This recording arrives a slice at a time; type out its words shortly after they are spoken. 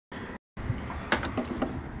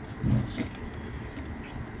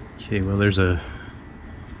Okay, well there's a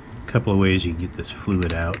couple of ways you can get this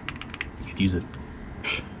fluid out. You could use a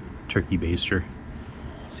turkey baster.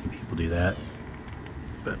 See people do that.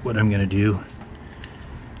 But what I'm gonna do,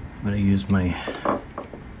 I'm gonna use my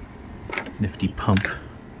nifty pump.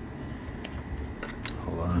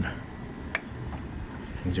 Hold on.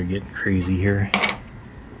 Things are getting crazy here.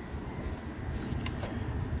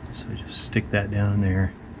 So just stick that down in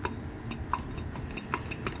there.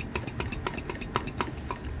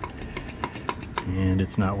 And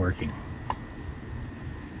it's not working.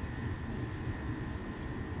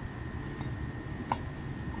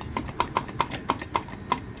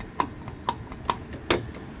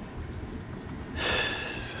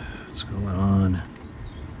 What's going on?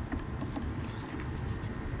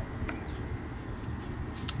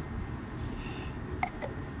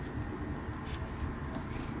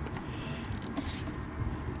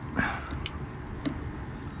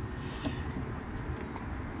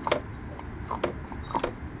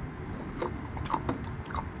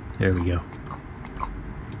 There we go.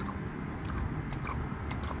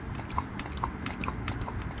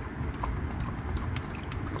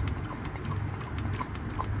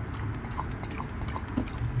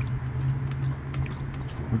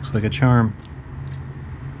 Looks like a charm.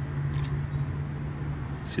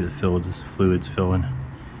 See the fluids filling.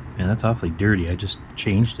 Man, that's awfully dirty. I just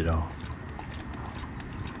changed it all.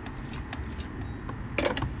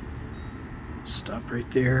 Stop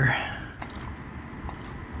right there.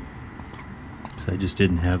 So I just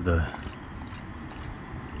didn't have the...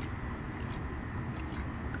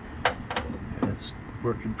 That's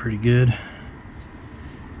working pretty good.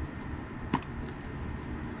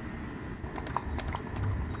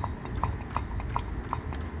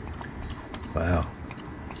 Wow.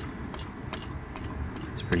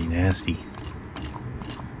 That's pretty nasty.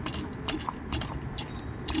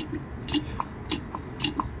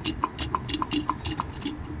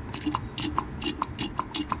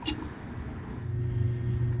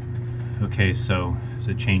 Okay, so it's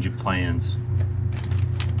a change of plans.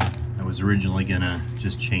 I was originally gonna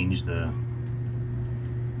just change the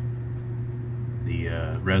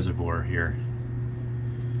reservoir here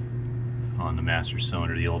on the master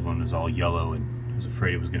cylinder. The old one was all yellow and I was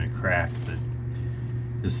afraid it was gonna crack, but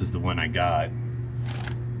this is the one I got.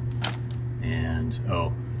 And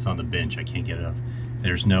oh, it's on the bench, I can't get it off.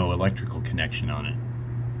 There's no electrical connection on it.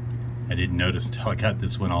 I didn't notice until I got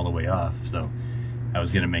this one all the way off. So I was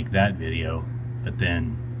gonna make that video, but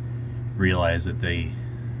then realized that they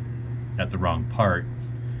got the wrong part.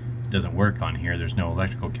 It doesn't work on here. There's no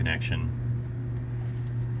electrical connection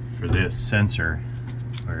for this sensor.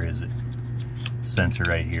 Where is it? Sensor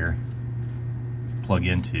right here. Plug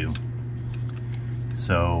into.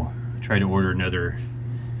 So I tried to order another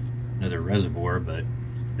reservoir, but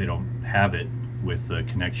they don't have it with the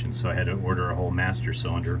connection. So I had to order a whole master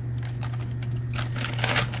cylinder,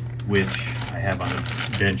 which I have on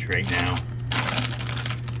the bench right now,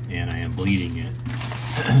 and I am bleeding it.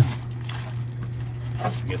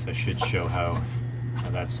 I guess I should show how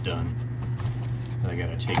that's done. I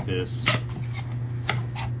gotta take this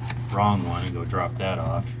wrong one and go drop that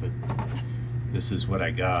off, but this is what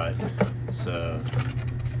I got. It's a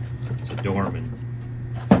Dorman.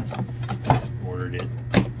 Ordered it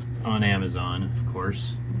on Amazon, of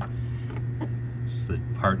course. It's the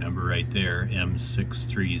part number right there,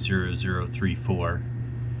 M630034,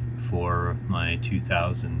 for my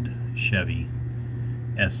 2000 Chevy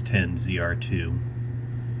S10 ZR2.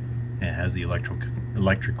 It has the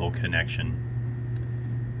electrical connection.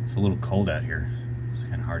 It's a little cold out here. It's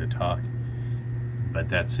kind of hard to talk. But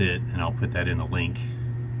that's it, and I'll put that in the link,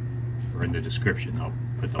 or in the description. I'll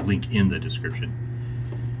put the link in the description.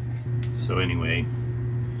 So anyway,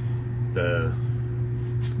 the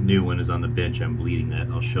new one is on the bench. I'm bleeding that.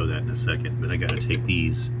 I'll show that in a second, but I gotta take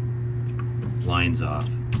these lines off.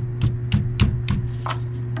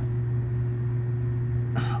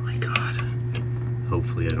 Oh my God.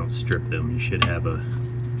 Hopefully I don't strip them. You should have a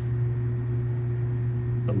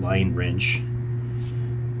line wrench.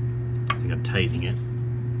 I think I'm tightening it.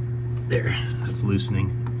 There, that's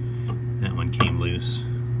loosening. That one came loose.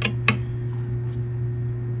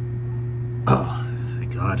 Oh,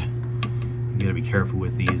 thank God. You gotta be careful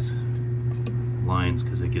with these lines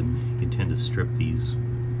because you can tend to strip these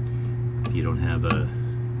if you don't have a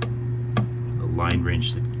line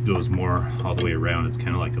wrench that goes more all the way around. It's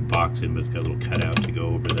kind of like a boxing, but it's got a little cutout to go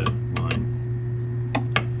over the line.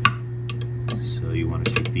 So you want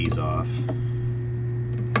to take these off.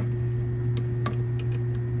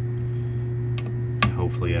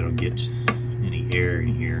 Hopefully I don't get any air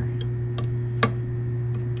in here,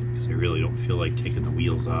 because I really don't feel like taking the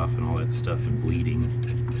wheels off and all that stuff and bleeding.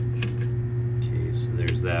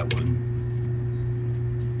 there's that one,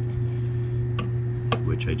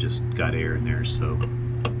 which I just got air in there, so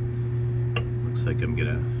looks like I'm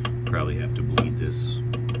gonna probably have to bleed this,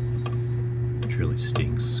 which really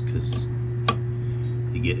stinks because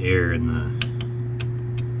you get air in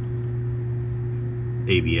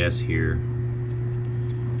the ABS here,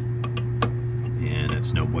 and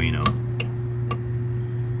it's no bueno,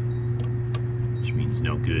 which means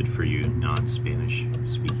no good for you non-Spanish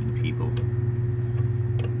speaking people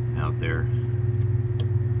out there.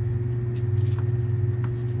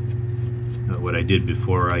 What I did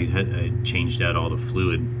before, I changed out all the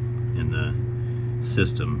fluid in the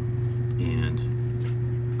system, and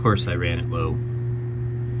of course I ran it low.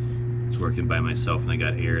 It's working by myself, and I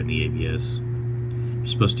got air in the ABS. You're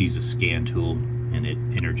supposed to use a scan tool, and it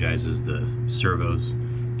energizes the servos,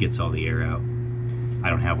 gets all the air out.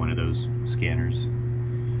 I don't have one of those scanners,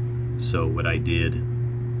 so what I did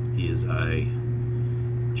is I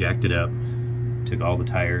jacked it up, took all the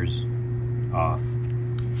tires off,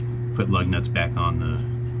 put lug nuts back on the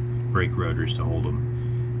brake rotors to hold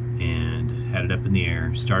them, and had it up in the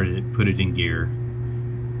air, started it, put it in gear,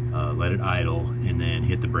 let it idle, and then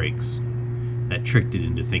hit the brakes. That tricked it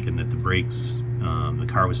into thinking that the brakes, the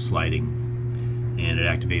car was sliding, and it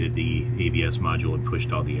activated the ABS module and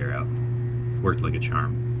pushed all the air out. Worked like a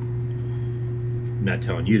charm. I'm not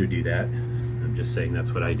telling you to do that, I'm just saying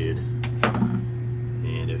that's what I did.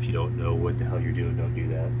 And if you don't know what the hell you're doing, don't do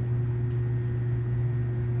that.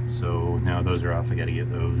 So now those are off, I gotta get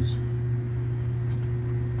those.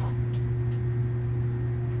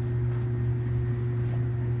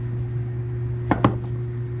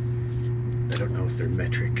 I don't know if they're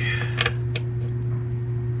metric.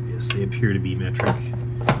 Yes, they appear to be metric.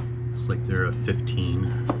 It's like they're a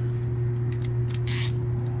 15.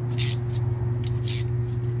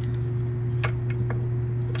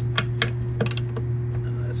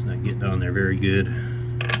 That's not getting on there very good.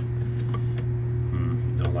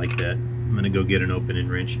 Don't like that. I'm gonna go get an opening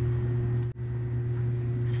wrench.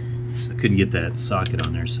 So I couldn't get that socket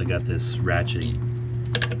on there, so I got this ratcheting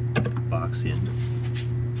box end.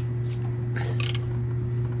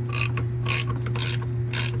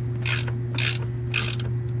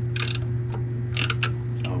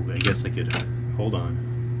 Oh, I guess I could hold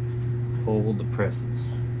the presses.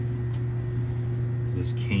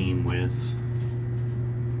 This came with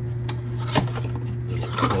little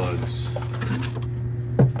plugs,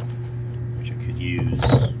 which I could use.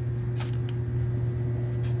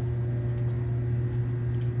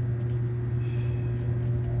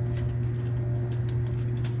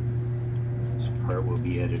 This part will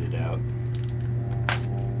be edited out.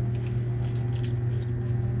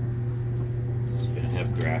 It's going to have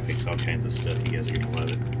graphics, all kinds of stuff. You guys are going to love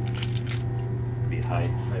it. It'll be high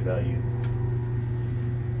value,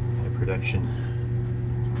 high production.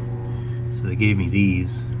 So they gave me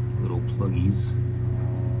these little pluggies.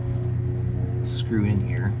 Screw in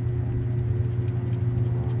here,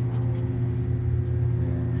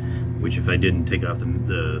 which if I didn't take off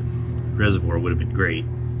the reservoir would have been great,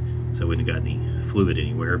 so I wouldn't have got any fluid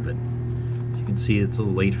anywhere, but you can see it's a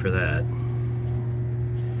little late for that.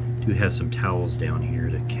 I do have some towels down here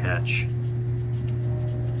to catch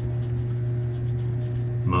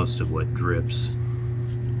most of what drips.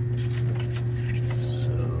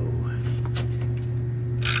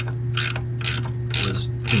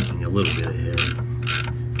 Thinking a little bit ahead.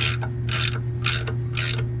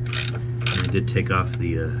 And I did take off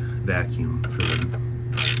the vacuum for the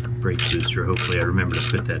brake booster. Hopefully I remember to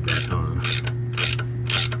put that back on.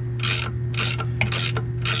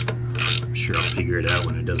 I'm sure I'll figure it out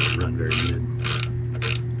when it doesn't run very good.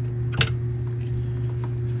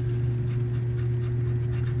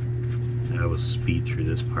 I will speed through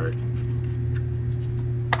this part.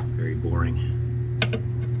 Very boring.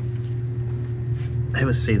 I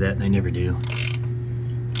always say that and I never do.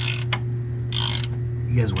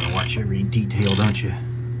 You guys want to watch every detail, don't you?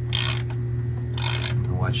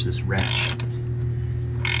 Watch this ratchet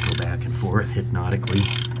go back and forth hypnotically.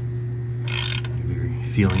 You're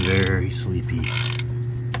feeling very sleepy,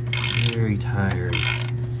 very tired.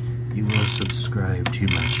 You will subscribe to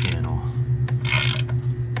my channel.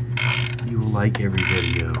 You will like every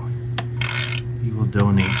video. You will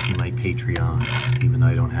donate to my Patreon, even though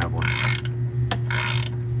I don't have one.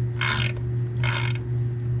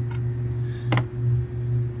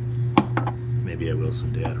 Maybe I will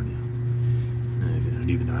someday, I don't know. I don't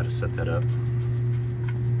even know how to set that up.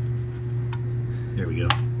 There we go.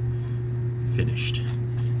 Finished.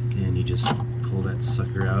 And you just pull that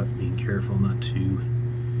sucker out, being careful not to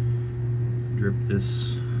drip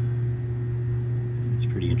this. It's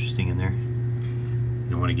pretty interesting in there.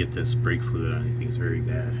 don't want to get this brake fluid on anything, it's very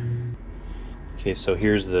bad. Okay, so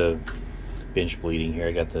here's the bench bleeding here.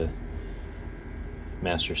 I got the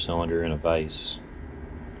master cylinder in a vise,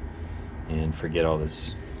 and forget all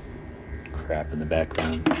this crap in the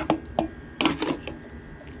background.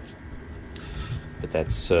 But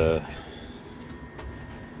that's see,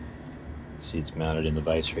 it's mounted in the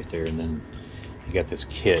vise right there, and then you got this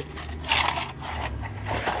kit. Be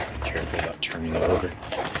careful about turning it over.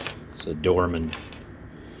 It's a Dorman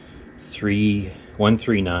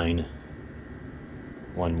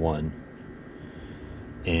 13911,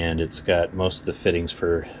 and it's got most of the fittings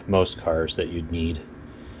for most cars that you'd need.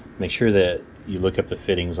 Make sure that you look up the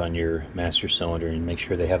fittings on your master cylinder and make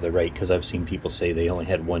sure they have the right, because I've seen people say they only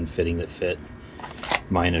had one fitting that fit.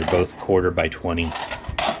 Mine are both 1/4 by 20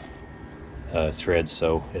 threads,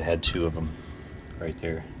 so it had 2 of them right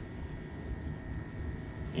there.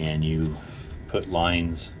 And you put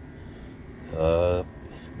lines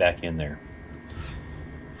back in there,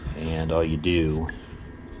 and all you do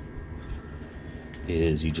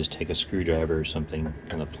is you just take a screwdriver or something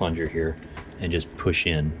and a plunger here and just push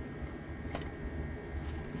in.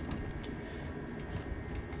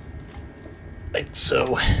 Like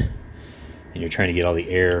so. And you're trying to get all the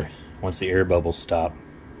air. Once the air bubbles stop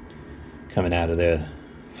coming out of the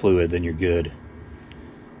fluid, then you're good.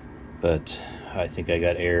 But I think I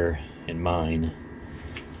got air in mine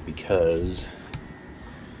because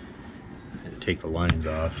I had to take the lines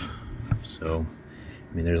off. So,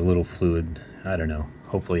 I mean, there's a little fluid. I don't know.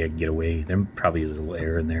 Hopefully I can get away. There probably is a little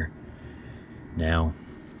air in there now,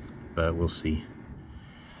 but we'll see.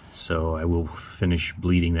 So I will finish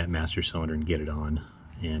bleeding that master cylinder and get it on,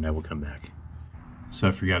 and I will come back. So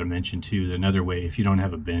I forgot to mention too, that another way, if you don't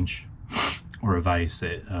have a bench or a vise,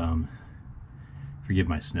 that forgive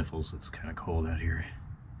my sniffles, it's kind of cold out here,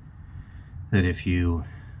 that if you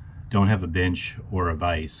don't have a bench or a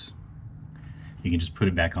vise, you can just put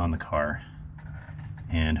it back on the car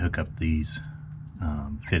and hook up these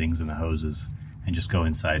fittings and the hoses and just go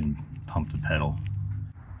inside and pump the pedal.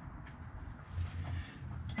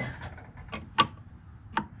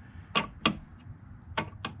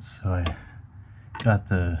 So I got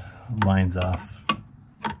the lines off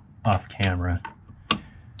camera.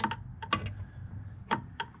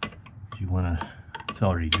 You want to, it's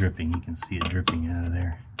already dripping, you can see it dripping out of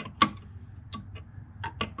there.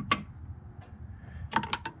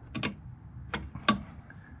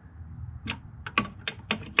 Be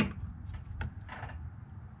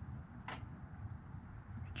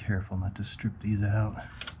careful not to strip these out.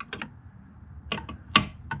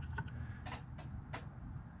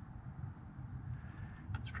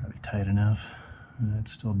 Tight enough.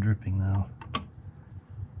 It's still dripping though.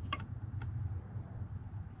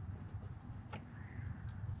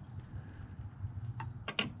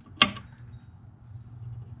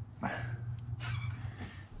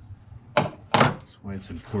 That's why it's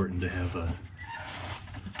important to have a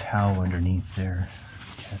towel underneath there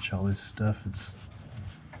to catch all this stuff. It's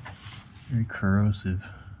very corrosive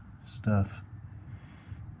stuff.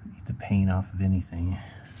 Get the paint off of anything.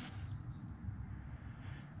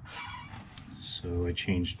 So I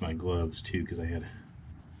changed my gloves too because I had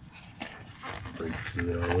brake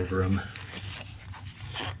fluid all over them.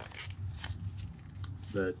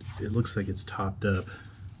 But it looks like it's topped up.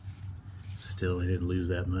 Still, I didn't lose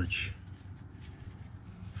that much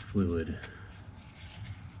fluid.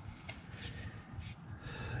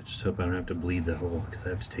 I just hope I don't have to bleed the hole because I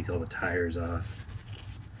have to take all the tires off.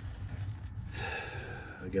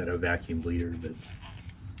 I got a vacuum bleeder, but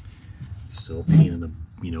still a pain in the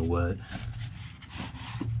you know what.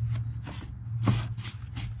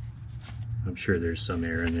 I'm sure there's some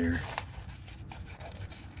air in there.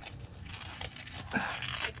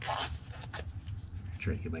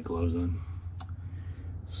 Try to get my gloves on.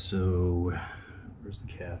 So, where's the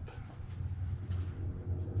cap?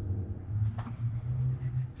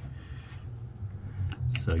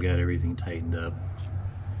 So I got everything tightened up.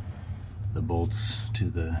 The bolts to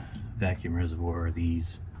the vacuum reservoir,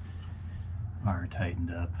 these are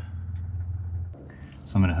tightened up.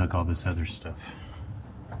 So I'm going to hook all this other stuff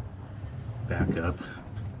back up,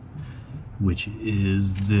 which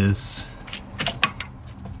is this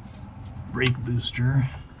brake booster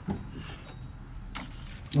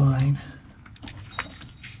line.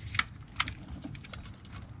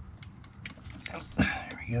 Oh,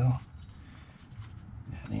 there we go.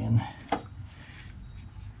 That in.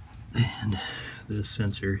 And the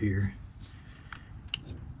sensor here,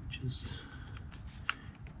 which is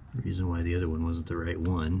the reason why the other one wasn't the right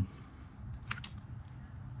one.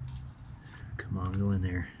 Come on, go in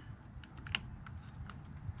there.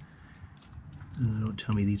 Don't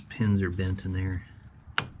tell me these pins are bent in there.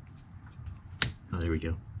 there we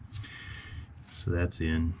go. So that's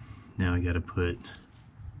in. Now I got to put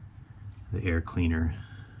the air cleaner.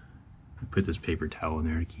 I put this paper towel in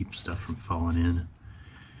there to keep stuff from falling in.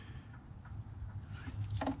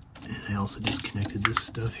 And I also disconnected this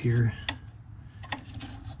stuff here.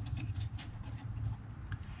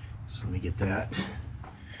 So let me get that.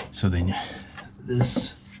 So then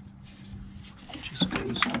this just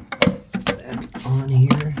goes back on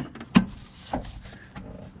here.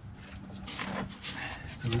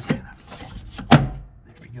 So it's kind of, there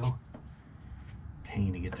we go.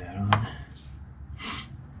 Pain to get that on.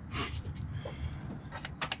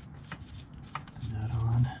 That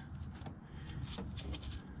on.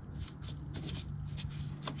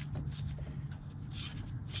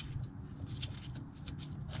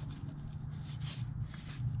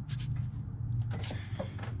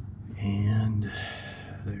 And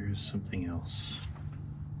there's something else.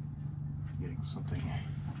 Forgetting something.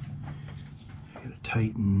 I gotta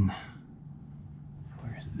tighten.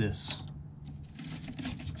 Where is this?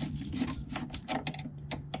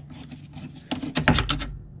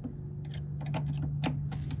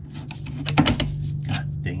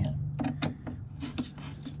 God dang it.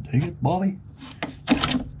 Dang it, Bobby.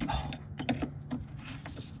 Oh.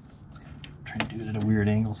 Trying to do it at a weird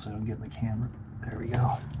angle so I don't get in the camera. There we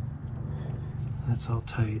go. That's all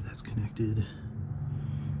tight, that's connected.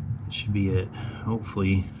 It should be it.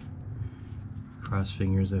 Hopefully, cross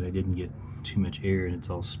fingers that I didn't get too much air and it's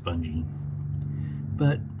all spongy.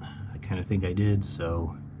 But I kind of think I did,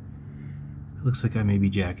 so it looks like I may be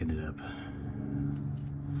jacking it up.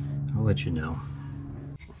 I'll let you know.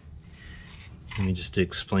 Let me just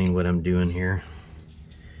explain what I'm doing here.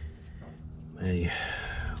 My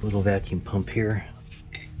little vacuum pump here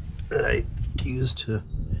that I used to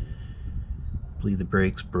bleed the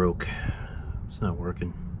brakes broke. It's not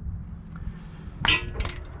working.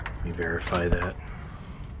 Let me verify that.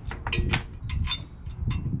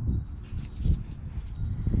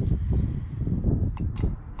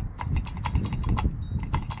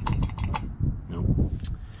 Nope.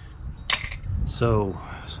 So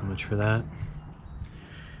much for that.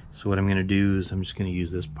 So what I'm going to do is I'm just going to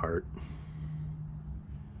use this part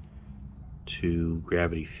to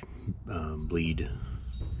gravity bleed.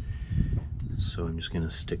 So I'm just going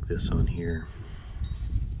to stick this on here.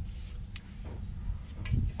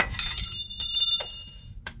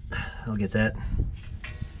 I'll get that.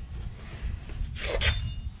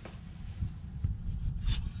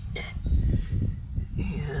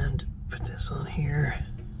 And put this on here.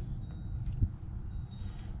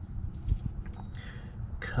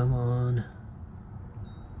 Come on.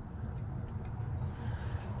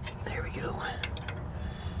 There we go.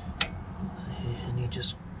 And you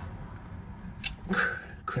just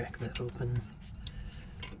crack that open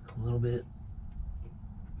a little bit.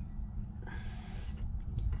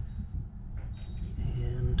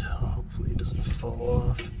 And hopefully it doesn't fall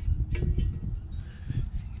off.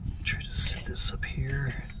 Try to set this up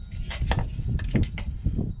here.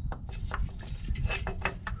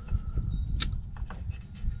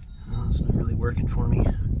 Oh, it's not really working for me.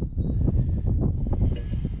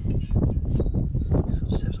 So I'll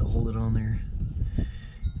just have to hold it on there.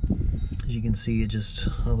 As you can see, it just,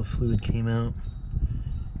 all the fluid came out.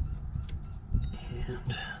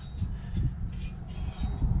 And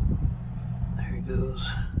there it goes.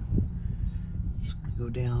 It's going to go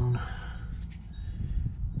down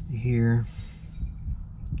here.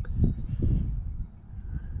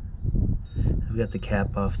 I've got the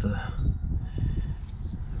cap off the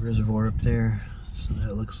reservoir up there, so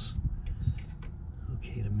that looks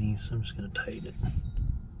okay to me, so I'm just going to tighten it.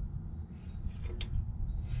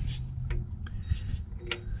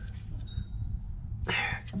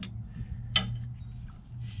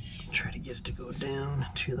 Try to get it to go down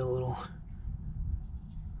to the little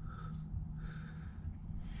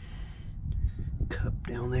cup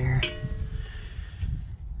down there.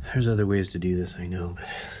 There's other ways to do this, I know, but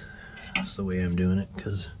that's the way I'm doing it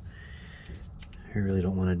because I really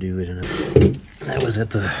don't want to do it in a... That was at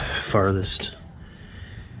the farthest.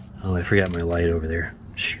 Oh, I forgot my light over there.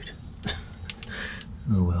 Shoot.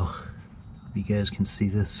 Oh well. Hope you guys can see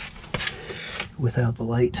this without the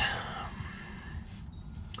light.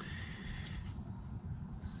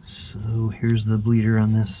 So here's the bleeder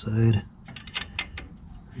on this side.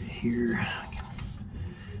 Right here. I can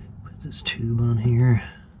put this tube on here.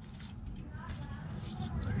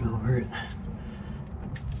 Put it over it.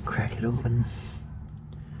 Crack it open.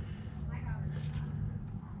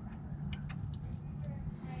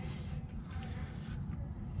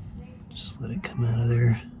 Just let it come out of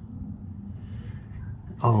there.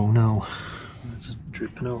 Oh no, it's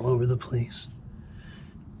dripping all over the place.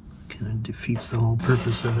 kind of defeats the whole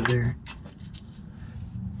purpose of it there.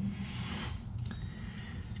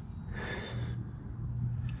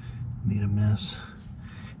 Made a mess.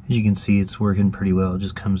 As you can see, it's working pretty well. It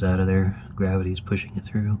just comes out of there. Gravity's pushing it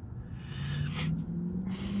through.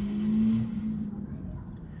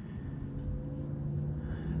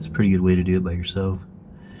 It's a pretty good way to do it by yourself.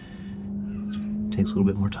 It takes a little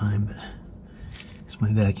bit more time, but because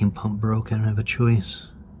my vacuum pump broke, I don't have a choice.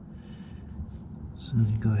 So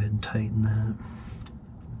go ahead and tighten that.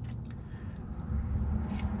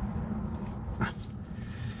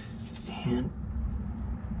 And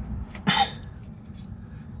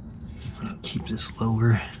keep this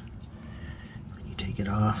lower when you take it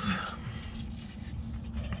off.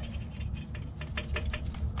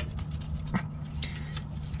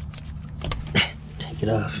 Take it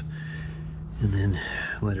off and then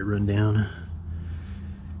let it run down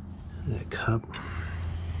that cup.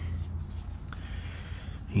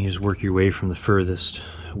 And you just work your way from the furthest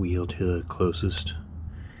wheel to the closest.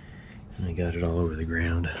 And I got it all over the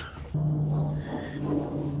ground.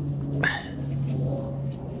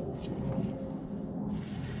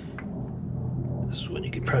 This one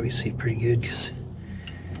you can probably see pretty good because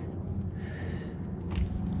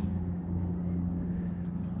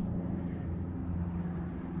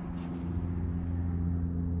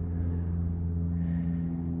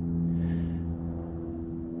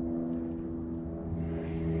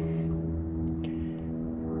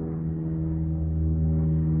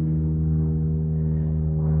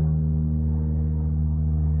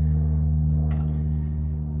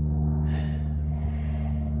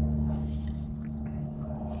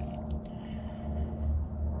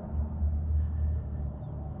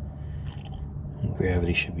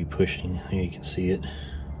gravity should be pushing. There you can see it.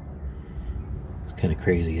 It's kind of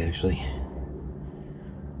crazy actually.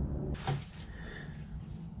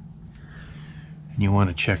 And you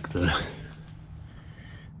want to check the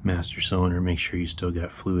master cylinder, make sure you still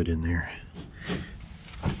got fluid in there.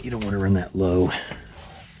 You don't want to run that low.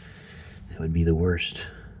 That would be the worst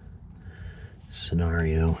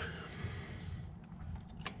scenario.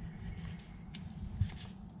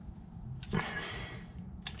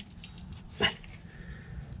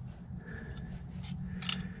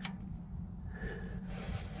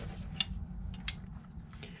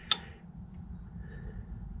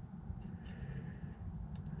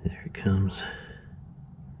 There it comes.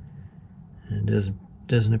 And it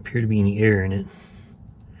doesn't appear to be any air in it.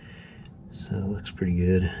 So it looks pretty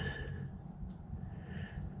good.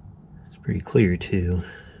 It's pretty clear too.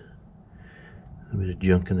 A bit of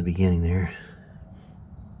junk in the beginning there.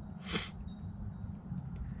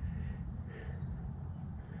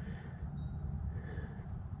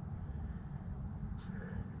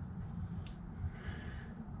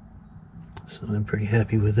 So I'm pretty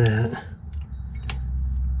happy with that.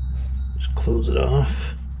 Just close it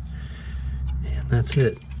off, and that's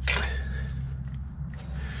it.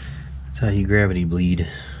 That's how you gravity bleed.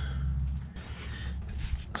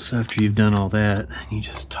 So after you've done all that, you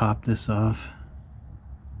just top this off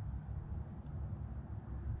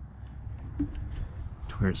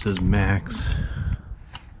to where it says max,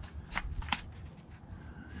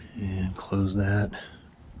 and close that.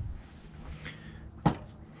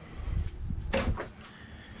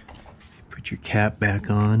 Put your cap back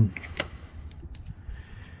on,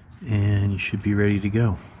 and you should be ready to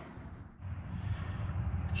go.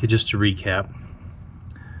 Okay, just to recap,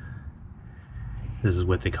 this is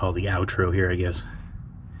what they call the outro here, I guess.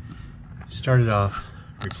 Started off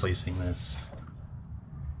replacing this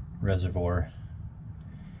reservoir.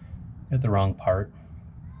 Got the wrong part,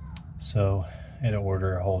 so I had to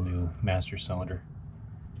order a whole new master cylinder,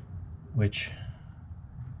 which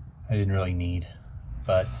I didn't really need,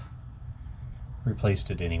 but replaced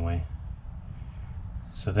it anyway.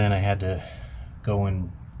 So then I had to go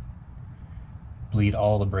and bleed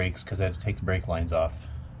all the brakes because I had to take the brake lines off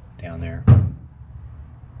down there.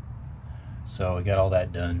 So I got all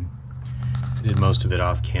that done. I did most of it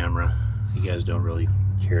off camera. You guys don't really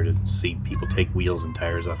care to see people take wheels and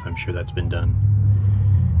tires off. I'm sure that's been done.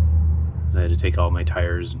 So I had to take all my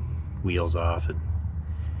tires and wheels off and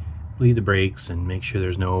bleed the brakes and make sure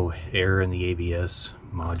there's no air in the ABS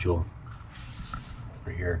module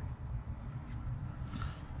over here.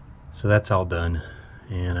 So that's all done,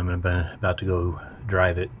 and I'm about to go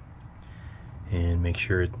drive it and make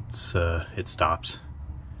sure it stops.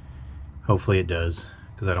 Hopefully it does,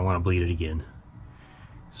 because I don't want to bleed it again.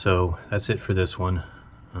 So that's it for this one.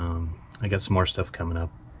 I got some more stuff coming up,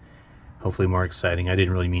 hopefully more exciting. I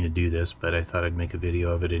didn't really mean to do this, but I thought I'd make a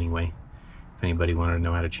video of it anyway, if anybody wanted to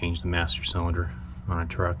know how to change the master cylinder on a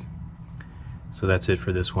truck. So that's it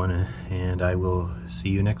for this one, and I will see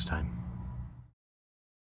you next time.